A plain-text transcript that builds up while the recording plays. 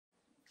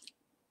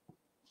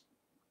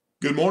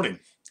Good morning.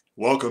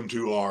 Welcome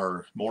to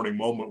our Morning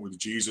Moment with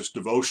Jesus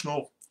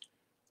Devotional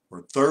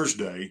for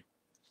Thursday,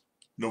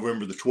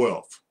 November the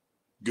 12th.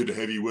 Good to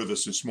have you with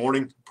us this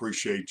morning.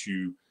 Appreciate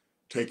you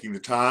taking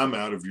the time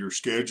out of your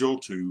schedule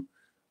to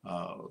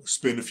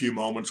spend a few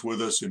moments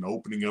with us in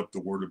opening up the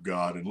Word of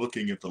God and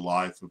looking at the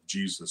life of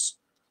Jesus,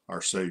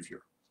 our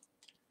Savior.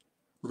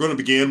 We're going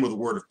to begin with a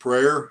word of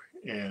prayer,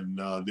 and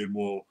then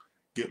we'll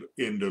get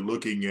into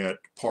looking at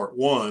part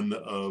one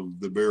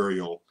of the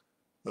burial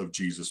of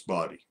Jesus'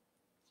 body.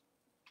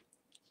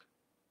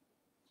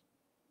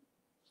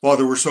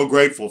 Father, we're so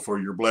grateful for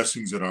your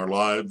blessings in our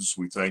lives.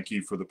 We thank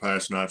you for the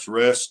past night's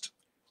rest,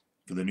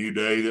 for the new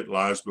day that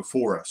lies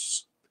before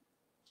us.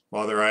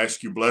 Father, I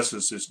ask you bless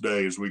us this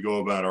day as we go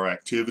about our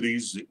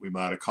activities, that we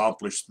might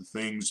accomplish the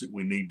things that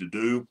we need to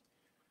do,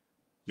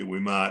 that we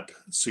might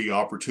see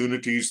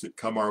opportunities that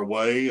come our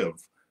way of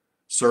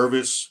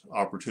service,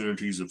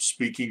 opportunities of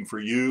speaking for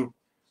you,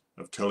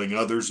 of telling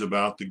others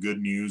about the good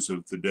news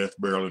of the death,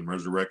 burial, and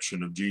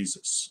resurrection of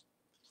Jesus.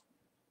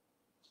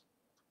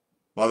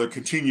 Father,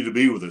 continue to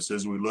be with us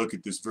as we look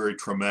at this very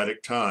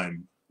traumatic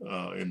time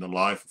in the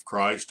life of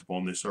Christ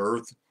upon this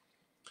earth.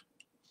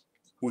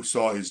 We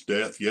saw his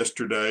death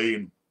yesterday,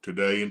 and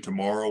today and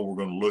tomorrow we're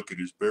going to look at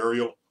his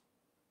burial.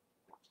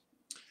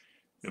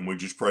 And we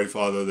just pray,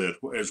 Father, that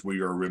as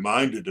we are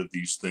reminded of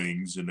these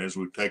things and as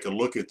we take a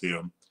look at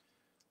them,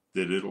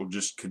 that it'll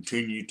just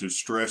continue to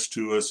stress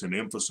to us and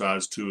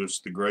emphasize to us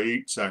the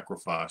great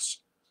sacrifice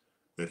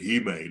that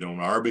he made on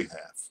our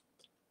behalf,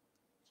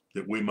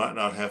 that we might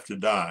not have to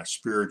die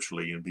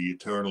spiritually and be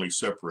eternally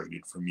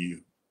separated from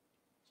you.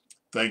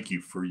 Thank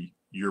you for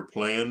your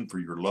plan, for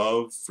your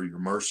love, for your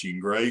mercy and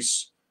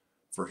grace,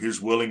 for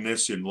his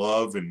willingness in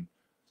love and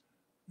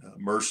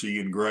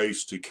mercy and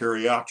grace to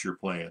carry out your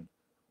plan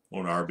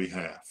on our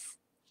behalf.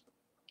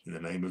 In the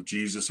name of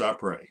Jesus, I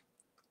pray.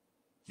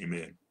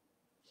 Amen.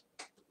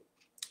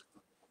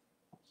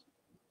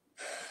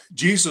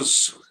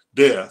 Jesus'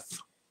 death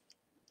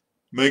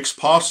makes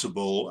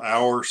possible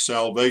our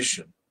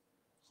salvation.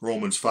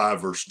 Romans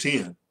 5 verse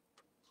 10.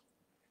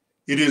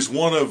 It is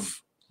one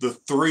of the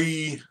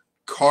three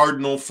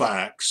cardinal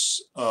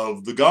facts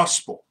of the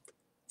gospel.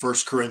 1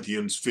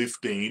 Corinthians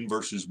 15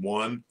 verses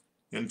 1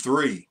 and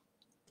 3.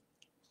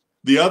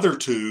 The other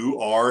two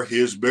are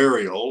his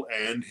burial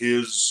and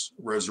his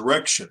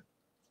resurrection.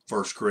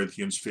 1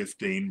 Corinthians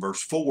 15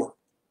 verse 4.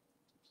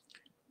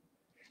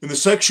 In the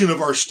section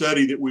of our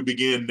study that we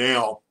begin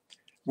now,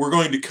 we're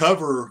going to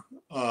cover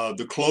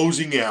the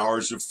closing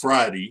hours of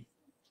Friday,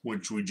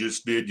 which we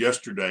just did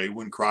yesterday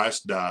when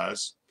Christ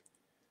dies,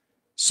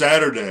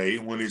 Saturday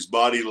when his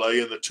body lay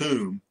in the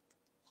tomb,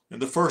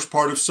 and the first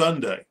part of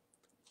Sunday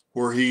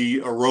where he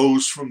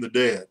arose from the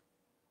dead.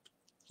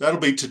 That'll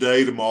be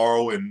today,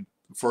 tomorrow, and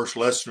the first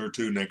lesson or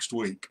two next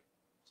week.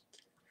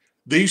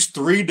 These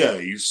 3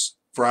 days,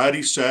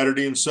 Friday,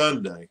 Saturday, and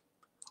Sunday,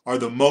 are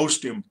the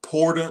most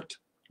important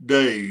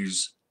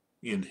days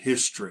in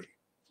history.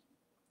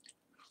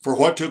 For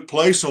what took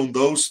place on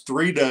those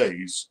 3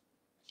 days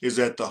is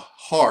at the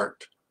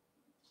heart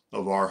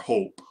of our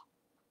hope.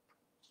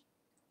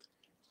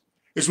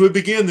 As we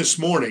begin this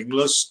morning,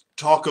 let's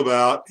talk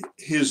about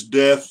his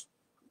death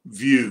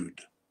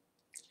viewed.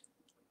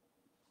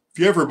 If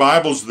you have your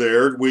Bibles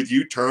there with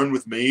you, turn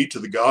with me to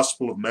the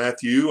Gospel of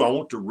Matthew. I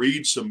want to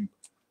read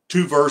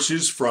two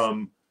verses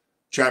from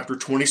chapter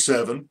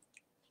 27,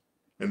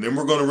 and then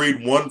we're going to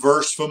read one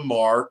verse from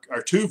Mark,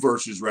 or two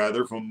verses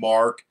rather, from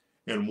Mark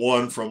and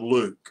one from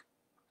Luke.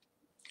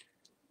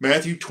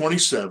 Matthew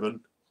 27,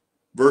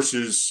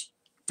 verses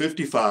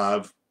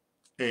 55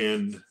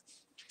 and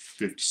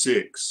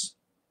 56.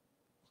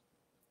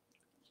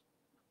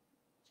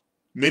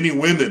 Many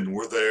women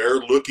were there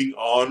looking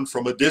on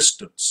from a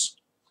distance,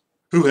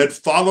 who had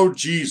followed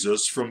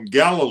Jesus from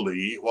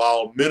Galilee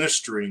while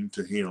ministering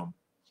to him.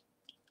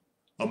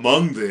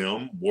 Among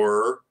them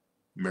were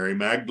Mary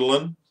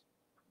Magdalene,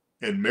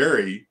 and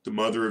Mary, the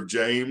mother of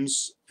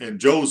James and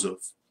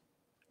Joseph,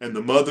 and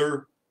the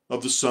mother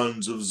of the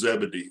sons of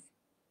Zebedee.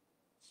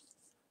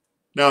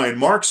 Now, in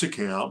Mark's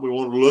account, we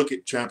want to look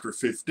at chapter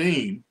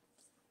 15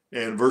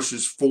 and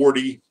verses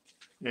 40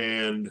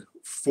 and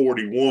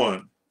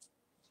 41.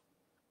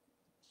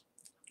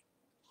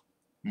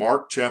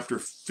 Mark chapter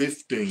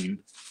 15,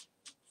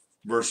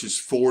 verses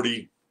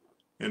 40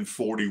 and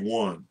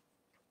 41.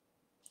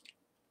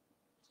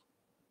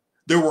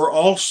 There were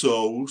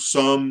also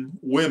some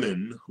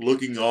women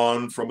looking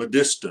on from a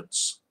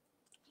distance,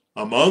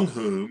 among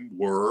whom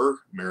were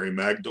Mary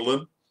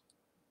Magdalene,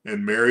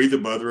 and Mary, the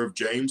mother of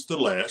James the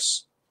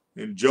Less,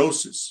 and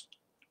Joseph,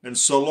 and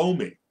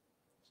Salome.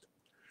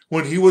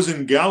 When he was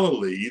in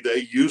Galilee,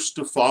 they used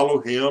to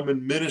follow him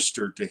and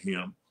minister to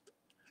him,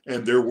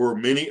 and there were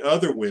many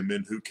other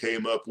women who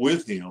came up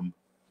with him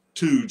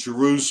to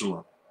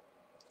Jerusalem.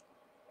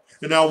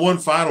 And now one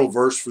final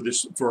verse for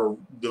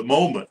the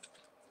moment,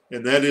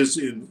 and that is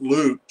in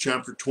Luke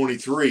chapter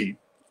 23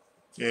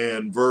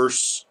 and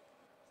verse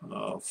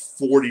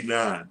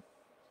 49.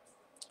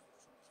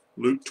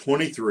 Luke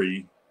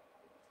 23,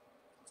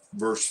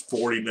 verse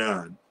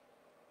 49.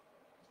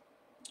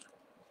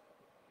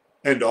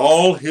 And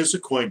all his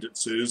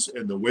acquaintances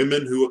and the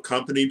women who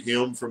accompanied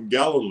him from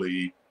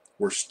Galilee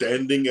were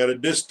standing at a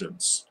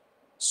distance,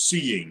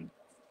 seeing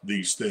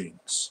these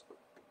things.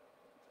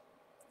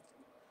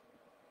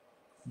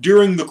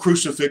 During the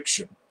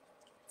crucifixion,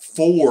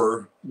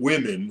 4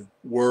 women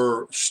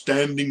were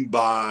standing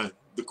by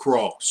the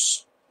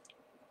cross.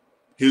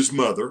 His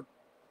mother,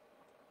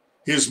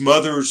 his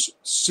mother's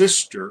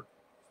sister,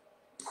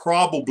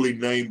 probably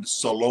named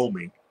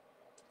Salome,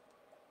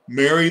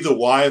 Mary the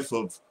wife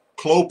of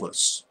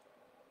Clopas,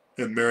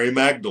 and Mary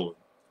Magdalene.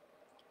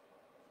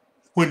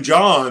 When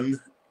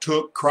John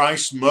took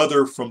Christ's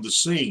mother from the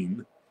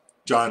scene,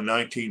 John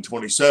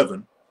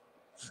 19:27,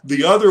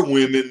 the other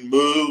women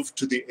moved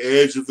to the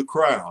edge of the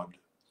crowd.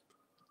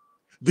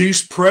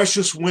 These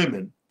precious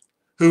women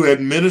who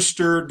had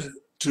ministered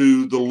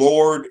to the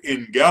Lord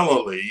in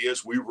Galilee,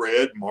 as we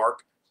read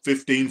Mark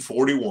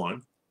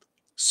 15:41,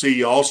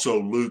 see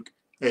also Luke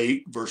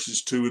 8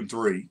 verses 2 and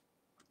 3,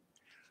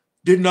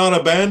 did not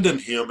abandon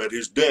him at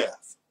his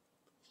death.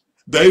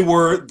 They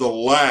were the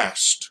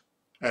last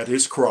at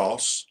his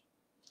cross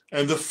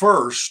and the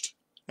first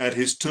at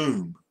his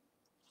tomb.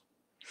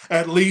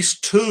 At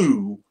least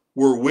 2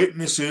 were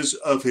witnesses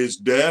of his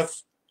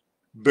death,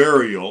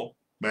 burial,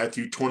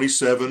 Matthew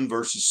 27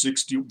 verse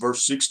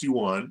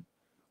 61,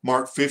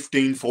 Mark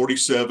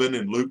 15:47,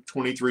 and Luke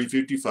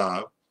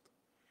 23:55,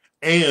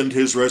 and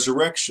his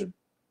resurrection,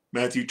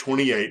 Matthew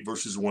 28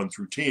 verses 1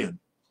 through 10.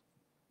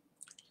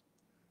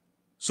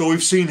 So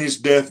we've seen his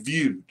death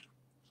viewed.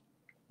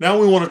 Now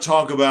we want to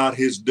talk about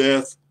his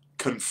death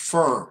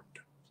confirmed.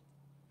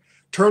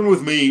 Turn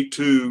with me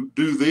to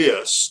do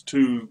this,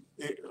 to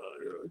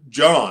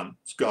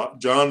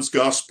John's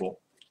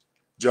Gospel,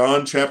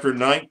 John chapter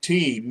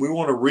 19. We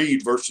want to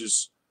read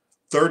verses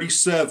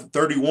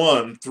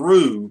 31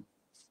 through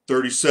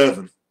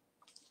 37.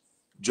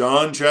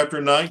 John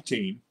chapter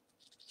 19,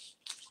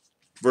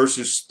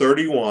 verses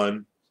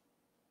 31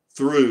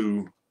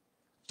 through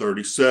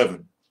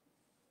 37.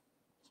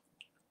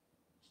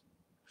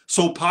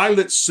 So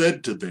Pilate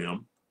said to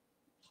them,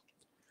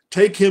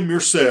 "Take him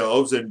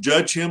yourselves and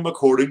judge him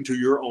according to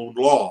your own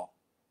law."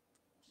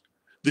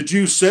 The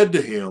Jews said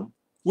to him,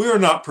 "We are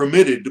not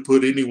permitted to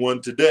put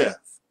anyone to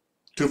death,"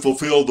 to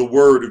fulfill the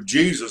word of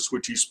Jesus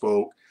which he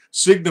spoke,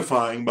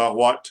 signifying by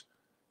what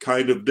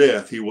kind of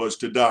death he was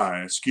to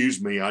die.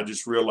 Excuse me, I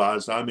just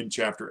realized I'm in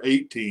chapter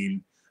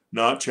 18,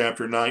 not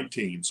chapter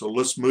 19. So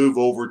let's move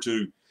over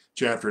to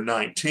chapter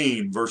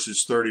 19,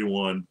 verses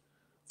 31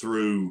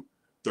 through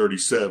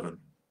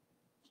 37.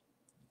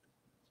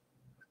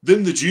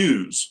 Then the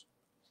Jews,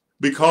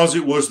 because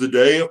it was the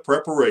day of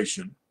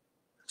preparation,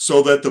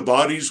 so that the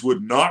bodies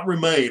would not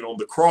remain on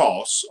the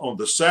cross on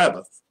the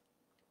Sabbath,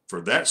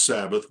 for that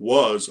Sabbath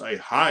was a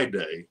high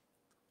day,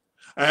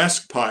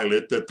 asked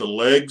Pilate that their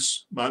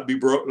legs might be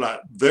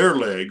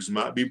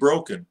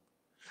broken,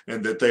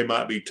 and that they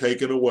might be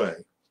taken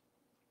away.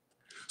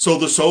 So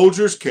the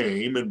soldiers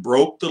came and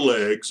broke the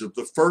legs of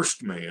the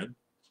first man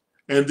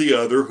and the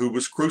other who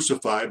was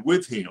crucified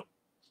with him.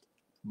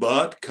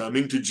 But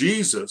coming to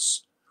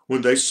Jesus,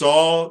 when they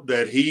saw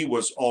that he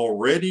was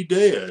already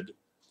dead,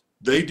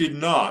 they did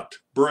not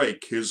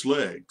break his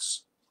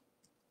legs.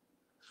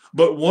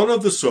 But one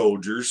of the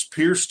soldiers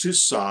pierced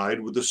his side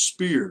with a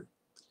spear,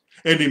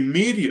 and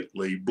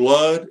immediately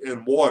blood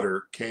and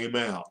water came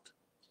out.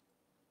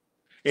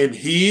 And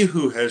he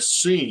who has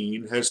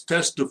seen has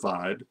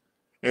testified,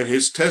 and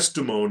his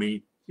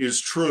testimony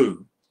is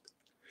true.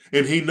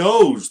 And he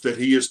knows that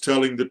he is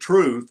telling the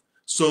truth,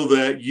 so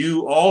that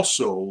you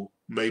also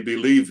may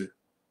believe it.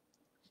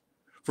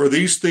 For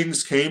these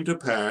things came to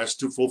pass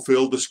to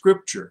fulfill the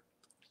scripture,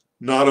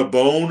 "Not a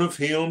bone of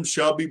him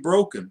shall be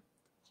broken."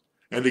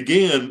 And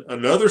again,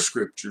 another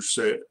scripture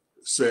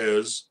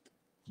says,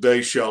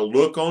 "They shall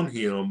look on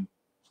him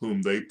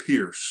whom they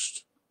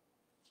pierced."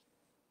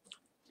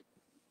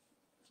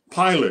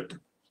 Pilate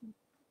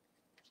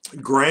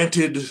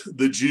granted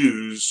the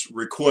Jews'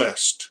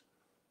 request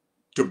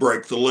to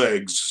break the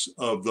legs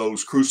of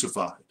those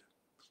crucified,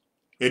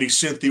 and he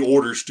sent the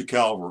orders to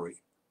Calvary.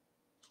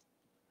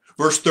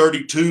 Verse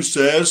 32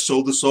 says,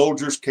 "So the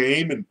soldiers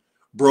came and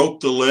broke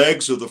the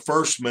legs of the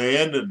first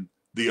man and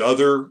the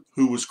other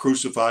who was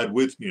crucified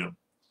with him."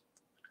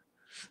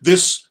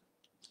 This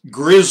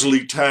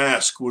grisly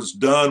task was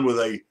done with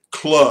a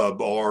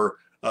club or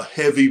a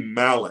heavy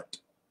mallet.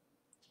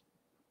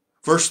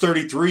 Verse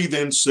 33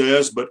 then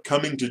says, "But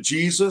coming to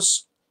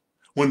Jesus,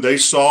 when they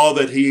saw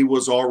that he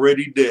was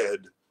already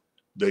dead,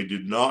 they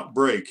did not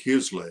break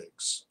his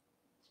legs."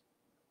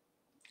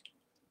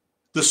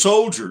 The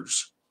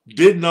soldiers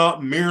did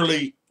not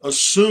merely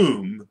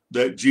assume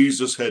that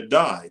Jesus had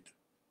died.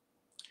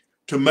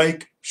 To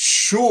make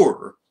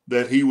sure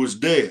that he was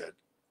dead,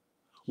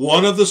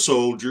 one of the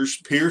soldiers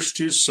pierced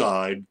his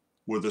side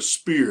with a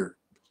spear.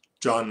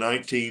 John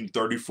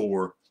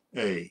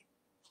 19:34a.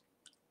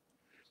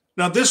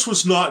 Now this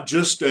was not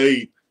just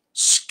a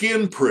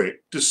skin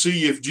prick to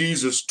see if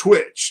Jesus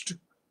twitched.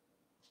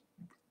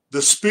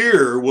 The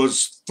spear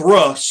was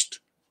thrust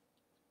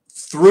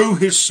through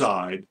his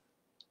side,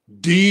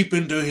 deep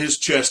into his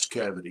chest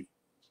cavity.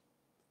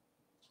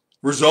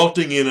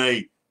 resulting in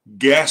a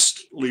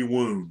ghastly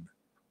wound,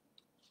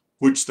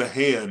 which the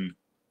hand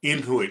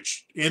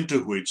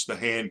into which the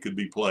hand could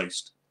be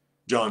placed.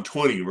 John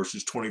 20,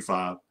 verses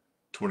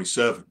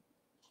 25-27.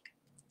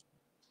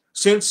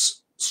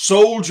 Since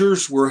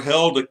soldiers were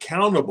held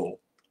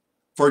accountable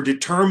for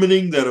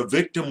determining that a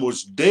victim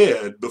was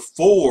dead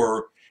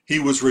before he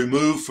was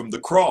removed from the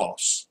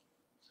cross,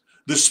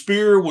 the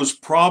spear was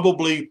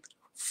probably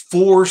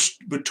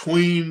forced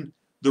between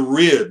the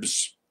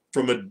ribs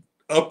from an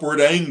upward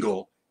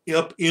angle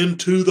up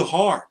into the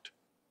heart.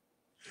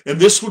 And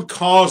this would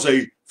cause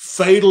a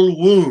fatal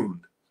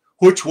wound,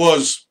 which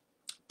was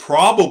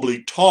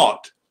probably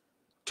taught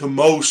to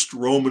most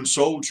Roman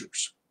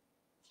soldiers.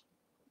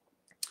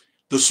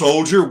 The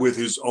soldier, with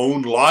his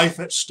own life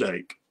at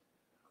stake,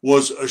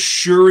 was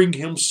assuring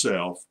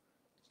himself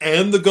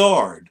and the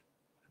guard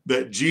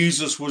that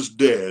Jesus was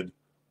dead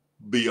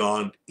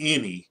beyond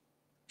any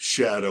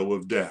shadow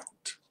of doubt.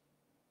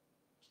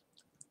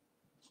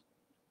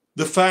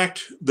 The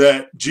fact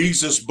that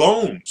Jesus'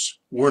 bones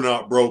were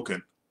not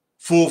broken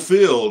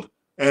fulfilled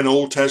an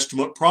Old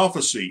Testament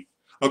prophecy,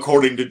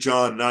 according to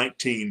John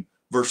 19,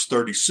 verse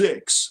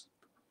 36.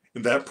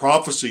 And that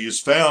prophecy is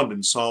found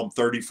in Psalm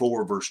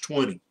 34, verse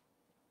 20.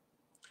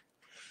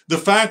 The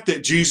fact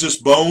that Jesus'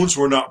 bones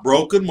were not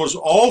broken was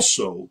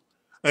also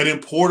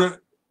important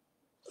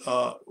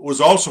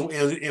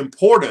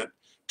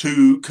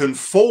to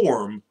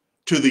conform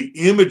to the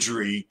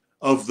imagery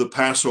of the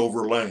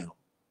Passover lamb.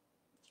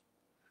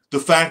 The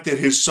fact that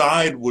his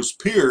side was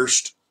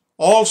pierced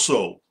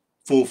also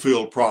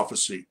fulfilled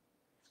prophecy.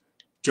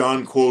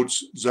 John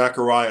quotes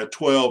Zechariah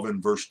 12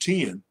 and verse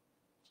 10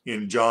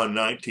 in John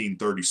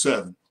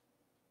 19:37.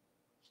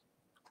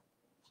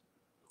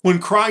 When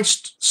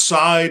Christ's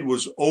side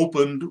was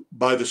opened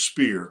by the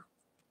spear,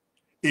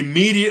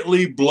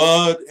 immediately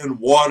blood and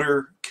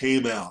water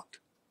came out.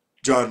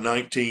 John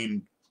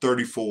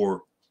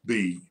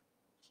 19:34b.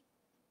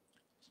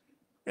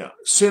 Now,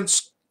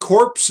 since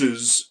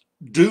corpses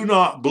do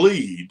not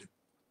bleed,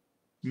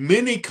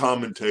 many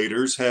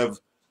commentators have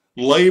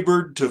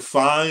labored to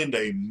find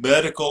a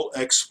medical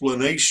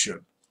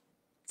explanation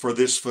for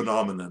this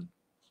phenomenon.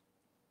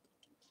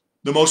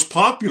 The most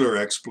popular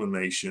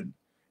explanation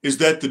is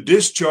that the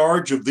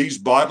discharge of these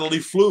bodily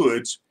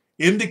fluids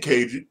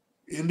indicates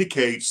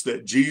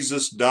that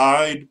Jesus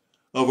died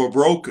of a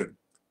broken,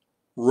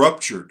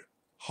 ruptured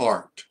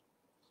heart.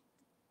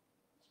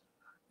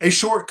 A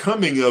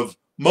shortcoming of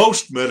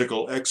most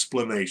medical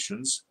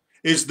explanations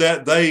is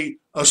that they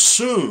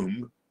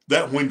assume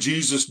that when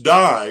Jesus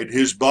died,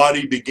 his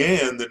body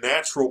began the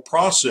natural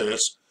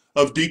process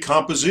of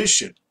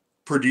decomposition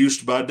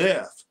produced by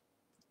death.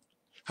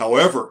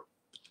 However,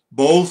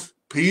 both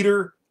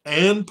Peter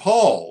and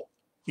Paul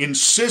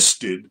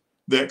insisted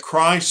that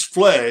Christ's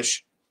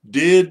flesh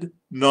did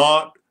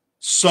not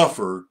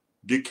suffer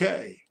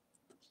decay.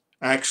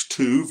 Acts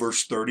 2,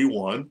 verse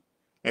 31,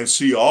 and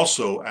see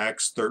also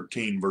Acts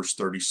 13, verse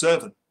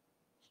 37.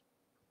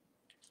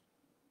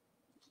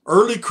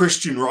 Early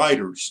Christian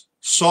writers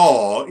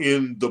saw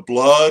in the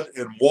blood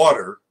and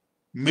water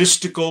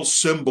mystical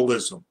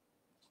symbolism.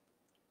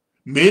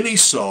 Many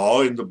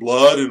saw in the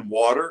blood and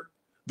water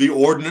the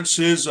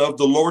ordinances of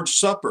the Lord's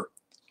Supper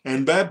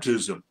and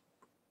baptism,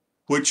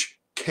 which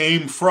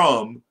came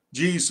from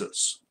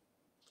Jesus.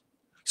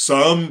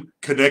 Some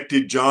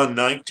connected John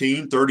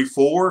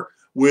 19:34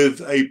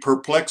 with a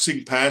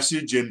perplexing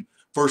passage in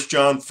 1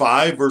 John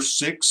 5, verse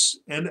 6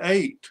 and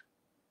 8.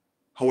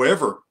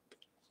 However,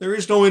 there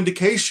is no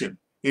indication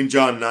in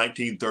John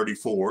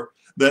 19:34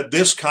 that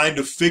this kind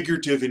of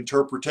figurative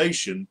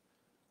interpretation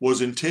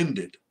was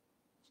intended.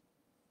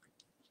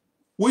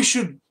 We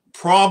should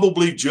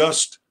probably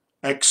just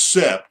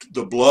accept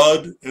the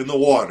blood and the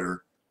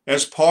water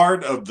as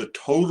part of the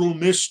total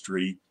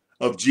mystery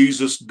of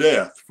Jesus'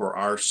 death for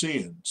our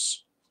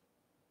sins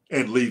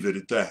and leave it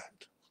at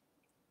that.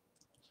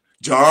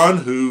 John,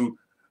 who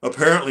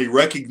apparently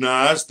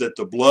recognized that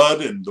the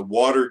blood and the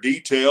water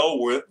detail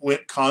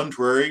went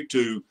contrary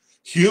to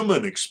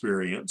human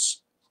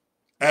experience,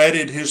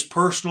 added his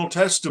personal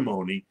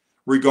testimony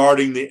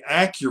regarding the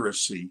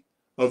accuracy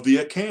of the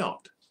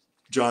account.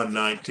 John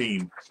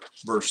 19,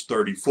 verse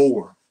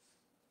 34.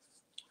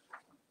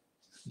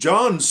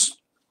 John's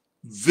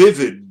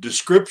vivid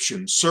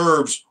description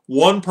serves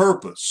one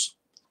purpose: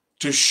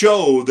 to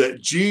show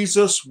that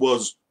Jesus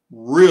was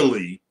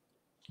really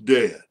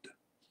dead,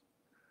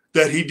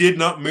 that he did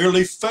not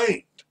merely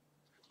faint,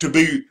 to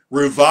be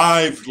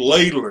revived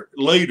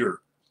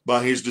later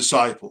by his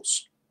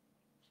disciples.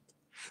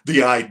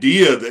 The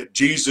idea that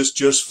Jesus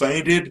just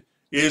fainted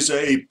is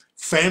a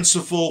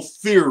fanciful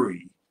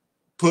theory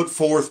put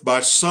forth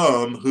by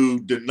some who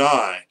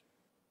deny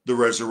the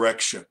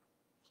resurrection.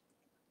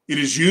 It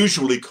is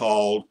usually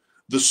called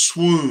the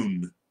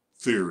swoon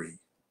theory.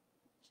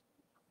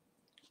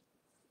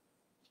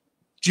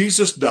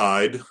 Jesus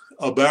died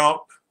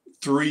about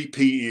 3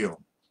 p.m.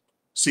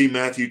 See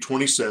Matthew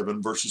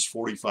 27, verses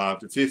 45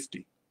 to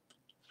 50.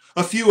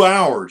 A few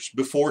hours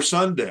before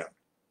sundown,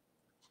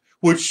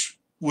 which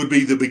would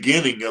be the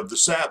beginning of the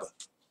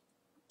Sabbath.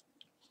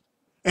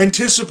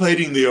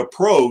 anticipating the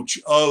approach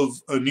of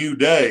a new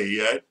day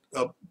at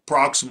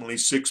approximately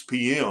 6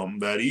 p.m.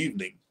 that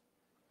evening.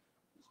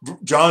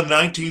 John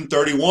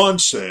 19:31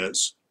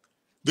 says,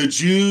 the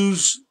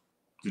Jews,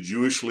 the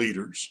Jewish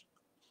leaders,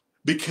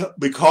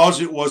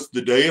 because it was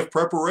the day of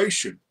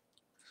preparation,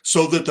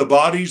 so that the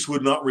bodies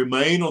would not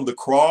remain on the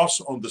cross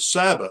on the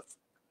Sabbath,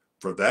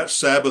 for that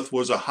Sabbath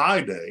was a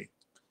high day,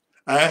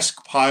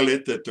 asked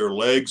Pilate that their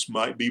legs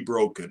might be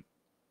broken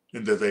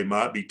and that they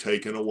might be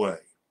taken away.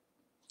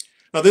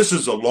 Now, this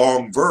is a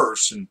long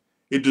verse, and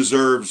it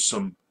deserves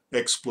some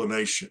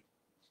explanation.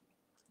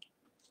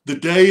 The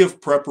day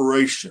of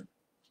preparation,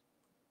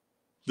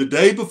 the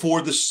day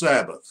before the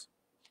Sabbath,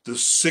 the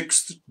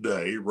sixth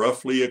day,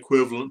 roughly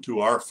equivalent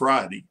to our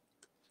Friday,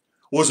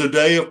 was a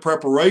day of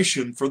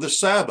preparation for the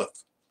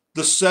Sabbath,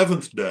 the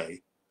seventh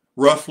day,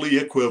 roughly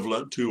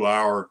equivalent to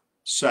our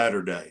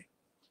Saturday,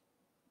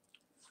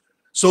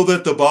 so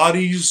that the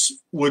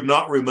bodies would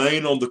not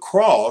remain on the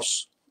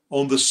cross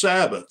on the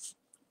Sabbath,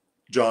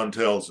 John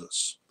tells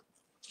us.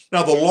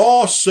 Now, the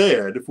law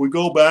said, if we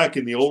go back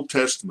in the Old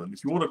Testament,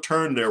 if you want to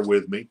turn there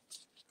with me,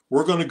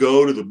 we're going to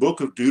go to the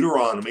book of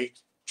Deuteronomy,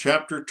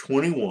 chapter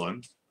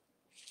 21,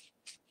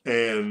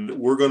 and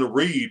we're going to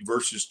read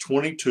verses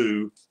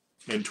 22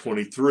 and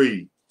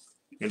 23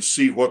 and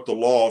see what the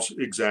law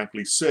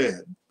exactly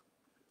said.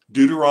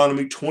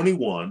 Deuteronomy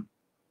 21,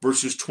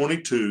 verses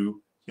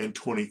 22 and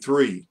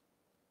 23.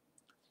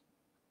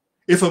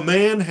 If a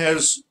man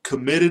has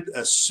committed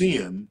a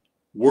sin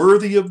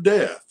worthy of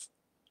death,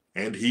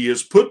 and he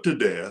is put to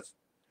death,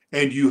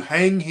 and you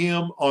hang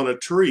him on a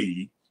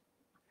tree,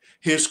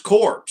 his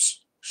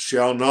corpse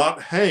shall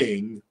not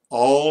hang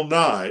all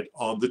night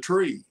on the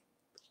tree,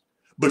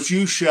 but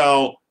you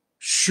shall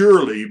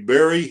surely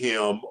bury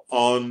him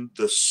on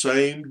the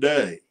same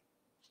day.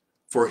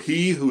 For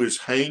he who is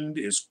hanged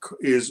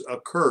is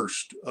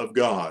accursed of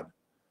God,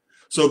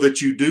 so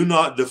that you do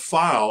not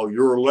defile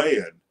your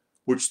land,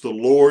 which the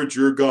Lord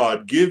your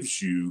God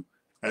gives you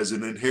as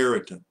an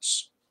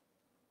inheritance.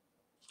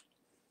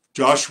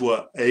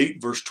 Joshua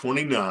 8, verse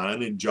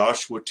 29, and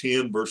Joshua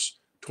 10, verse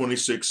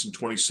 26 and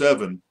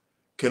 27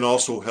 can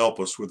also help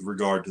us with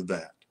regard to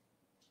that.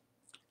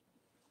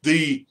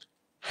 The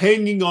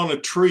hanging on a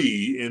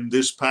tree in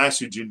this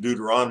passage in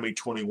Deuteronomy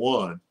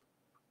 21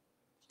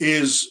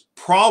 is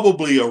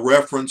probably a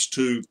reference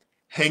to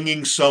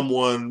hanging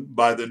someone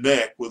by the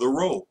neck with a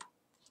rope,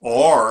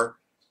 or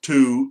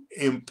to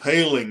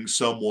impaling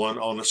someone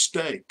on a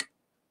stake.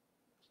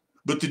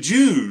 But the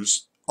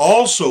Jews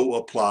also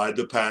applied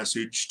the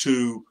passage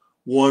to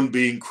one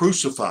being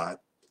crucified.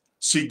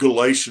 See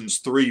Galatians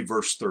 3,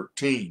 verse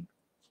 13.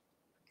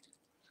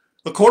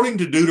 According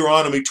to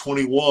Deuteronomy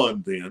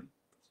 21, then,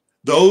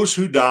 those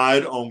who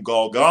died on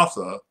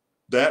Golgotha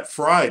that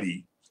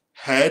Friday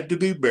had to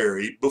be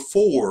buried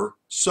before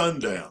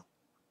sundown.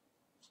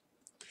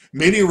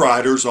 Many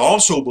writers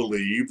also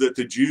believe that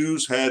the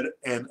Jews had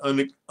an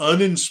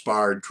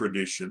uninspired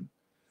tradition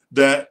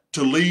that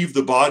to leave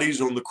the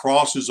bodies on the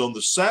crosses on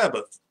the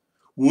Sabbath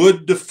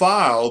would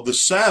defile the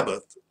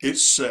Sabbath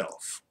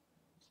itself.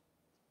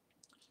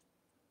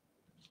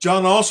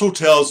 John also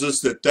tells us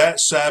that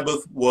that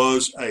Sabbath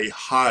was a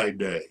high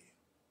day.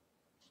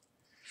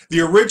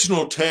 The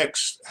original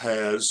text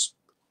has,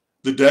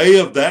 the day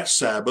of that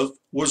Sabbath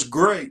was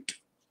great.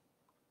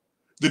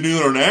 The New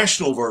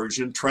International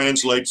Version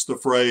translates the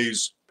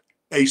phrase,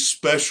 a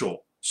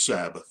special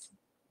Sabbath.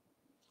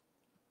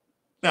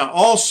 Now,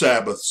 all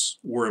Sabbaths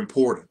were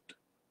important,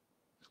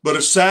 but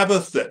a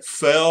Sabbath that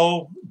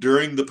fell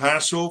during the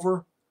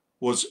Passover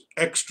was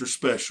extra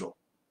special.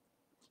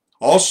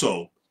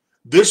 Also,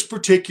 this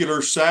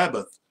particular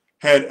Sabbath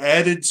had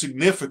added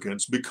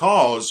significance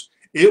because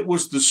it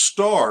was the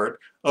start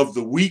of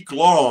the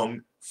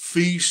week-long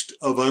Feast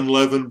of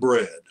Unleavened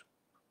Bread.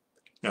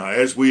 Now,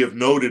 as we have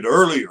noted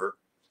earlier,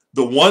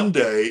 the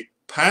one-day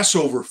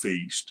Passover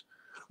feast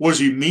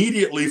was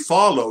immediately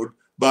followed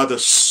by the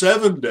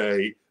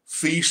 7-day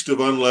Feast of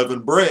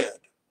Unleavened Bread.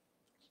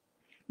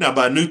 Now,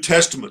 by New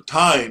Testament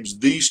times,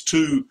 these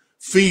two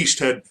feasts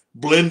had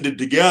blended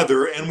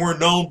together and were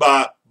known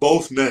by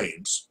both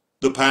names,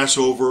 the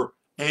Passover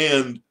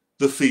and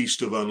the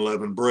Feast of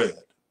Unleavened Bread.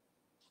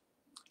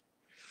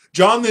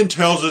 John then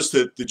tells us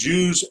that the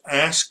Jews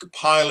asked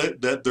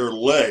Pilate that their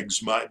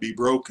legs might be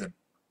broken.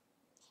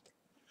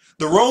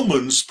 The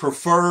Romans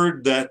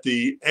preferred that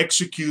the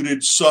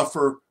executed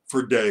suffer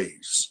for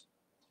days,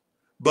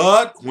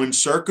 but when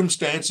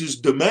circumstances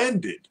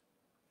demanded,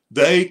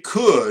 they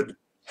could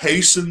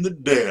hasten the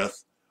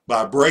death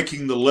by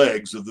breaking the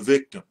legs of the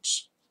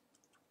victims.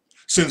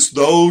 Since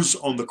those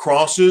on the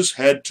crosses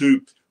had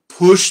to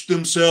push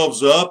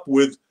themselves up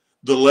with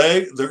their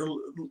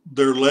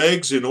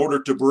legs in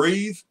order to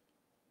breathe,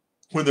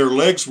 when their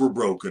legs were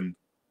broken,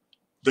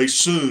 they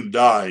soon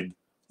died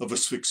of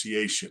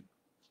asphyxiation.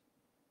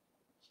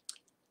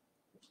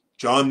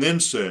 John then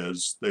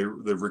says the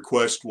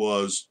request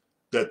was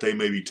that they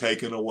may be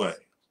taken away.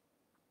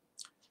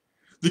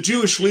 The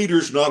Jewish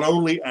leaders not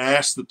only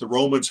asked that the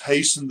Romans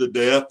hasten the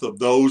death of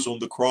those on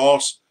the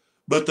cross,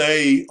 but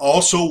they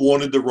also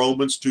wanted the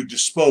Romans to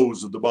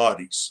dispose of the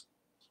bodies.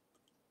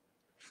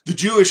 The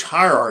Jewish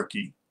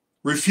hierarchy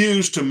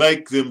refused to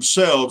make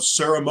themselves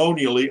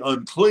ceremonially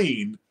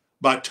unclean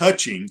by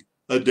touching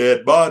a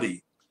dead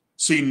body.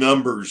 See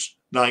Numbers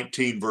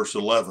 19, verse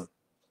 11.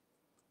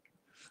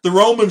 The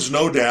Romans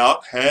no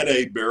doubt had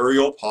a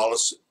burial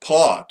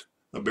plot,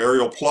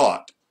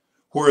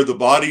 where the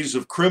bodies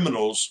of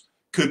criminals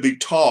could be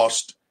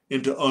tossed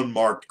into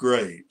unmarked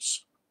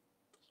graves.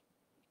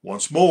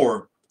 Once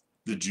more,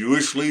 the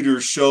Jewish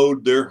leaders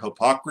showed their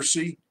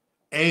hypocrisy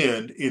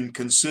and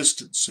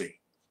inconsistency.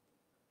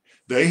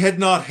 They had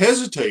not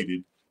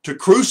hesitated to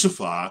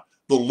crucify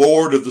the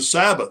Lord of the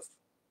Sabbath,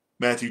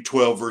 Matthew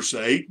 12, verse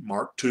 8,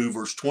 Mark 2,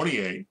 verse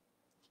 28.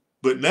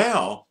 But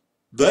now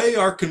they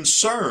are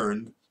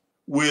concerned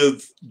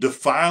with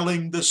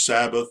defiling the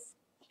Sabbath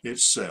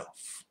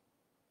itself.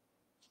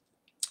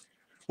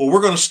 Well,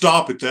 we're going to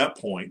stop at that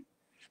point,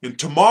 and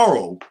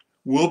tomorrow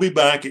we'll be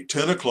back at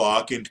 10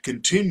 o'clock and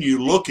continue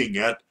looking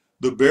at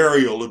the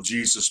burial of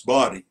Jesus'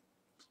 body.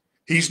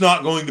 He's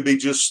not going to be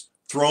just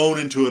thrown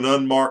into an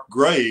unmarked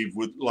grave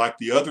like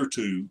the other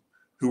two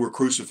who were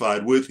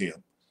crucified with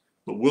him.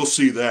 But we'll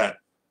see that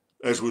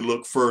as we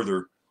look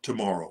further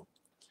tomorrow.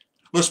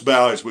 Let's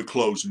bow as we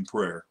close in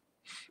prayer.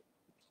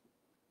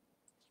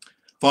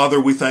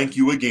 Father, we thank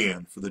you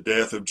again for the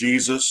death of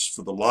Jesus,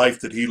 for the life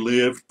that he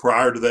lived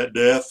prior to that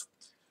death,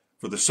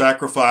 for the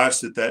sacrifice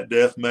that that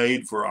death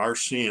made for our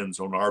sins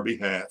on our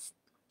behalf,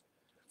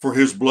 for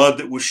his blood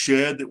that was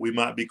shed that we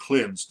might be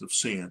cleansed of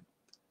sin.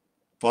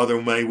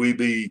 Father, may we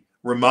be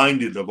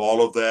reminded of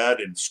all of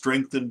that and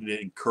strengthened and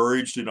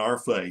encouraged in our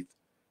faith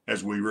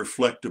as we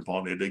reflect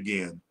upon it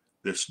again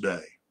this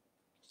day.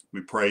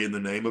 We pray in the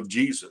name of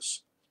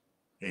Jesus.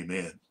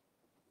 Amen.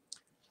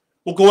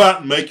 Well, go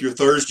out and make your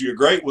Thursday a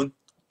great one.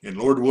 And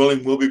Lord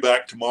willing, we'll be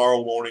back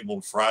tomorrow morning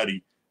on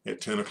Friday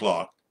at 10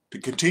 o'clock to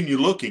continue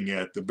looking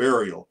at the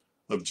burial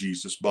of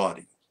Jesus'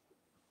 body.